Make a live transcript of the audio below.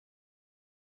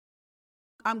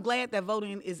I'm glad that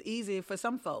voting is easy for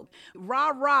some folks. Rah,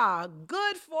 rah,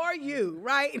 good for you,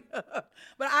 right?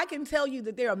 But I can tell you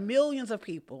that there are millions of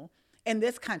people in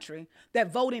this country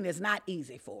that voting is not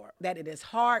easy for, that it is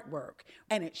hard work,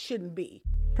 and it shouldn't be.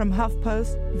 From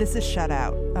HuffPost, this is Shut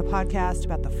Out, a podcast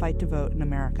about the fight to vote in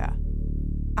America.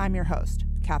 I'm your host,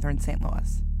 Catherine St.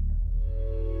 Louis.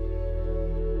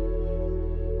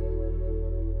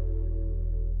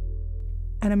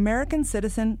 An American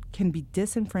citizen can be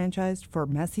disenfranchised for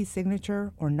messy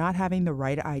signature or not having the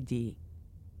right ID.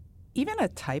 Even a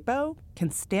typo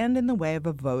can stand in the way of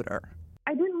a voter.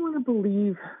 I didn't want to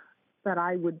believe that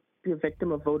I would be a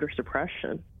victim of voter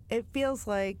suppression. It feels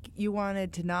like you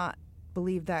wanted to not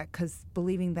believe that because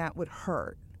believing that would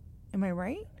hurt. Am I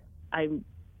right? I'm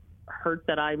hurt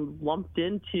that I'm lumped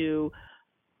into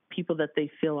people that they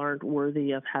feel aren't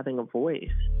worthy of having a voice.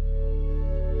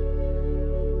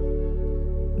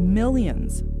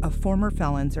 Millions of former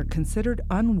felons are considered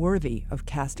unworthy of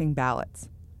casting ballots.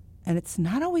 And it's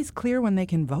not always clear when they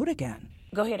can vote again.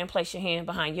 Go ahead and place your hand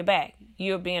behind your back.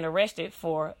 You're being arrested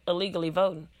for illegally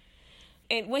voting.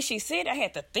 And when she said, I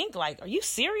had to think, like, are you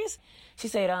serious? She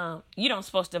said, you don't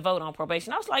supposed to vote on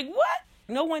probation. I was like, what?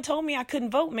 No one told me I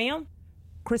couldn't vote, ma'am.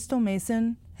 Crystal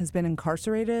Mason has been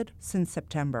incarcerated since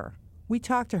September. We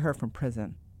talked to her from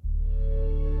prison.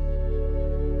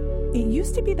 It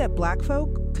used to be that black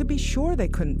folk could be sure they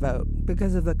couldn't vote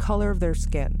because of the color of their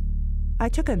skin. I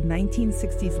took a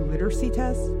 1960s literacy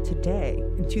test today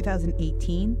in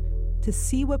 2018 to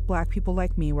see what black people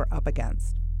like me were up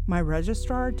against. My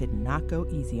registrar did not go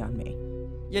easy on me.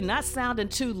 You're not sounding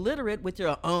too literate with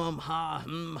your ha,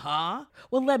 ha.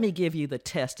 Well, let me give you the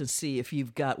test and see if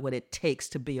you've got what it takes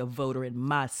to be a voter in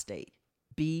my state.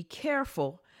 Be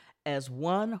careful, as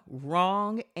one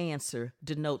wrong answer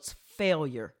denotes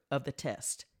failure of the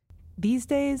test. These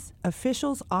days,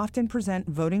 officials often present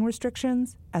voting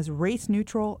restrictions as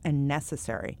race-neutral and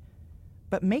necessary.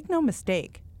 But make no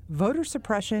mistake, voter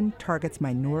suppression targets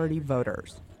minority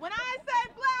voters. When I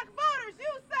say black voters,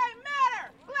 you say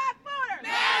matter! Black voters!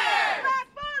 Matter! Black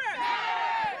voters!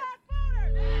 Matter!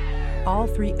 Black voters! All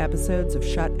 3 episodes of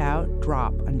Shut Out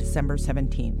drop on December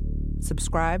 17th.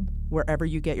 Subscribe wherever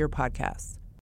you get your podcasts.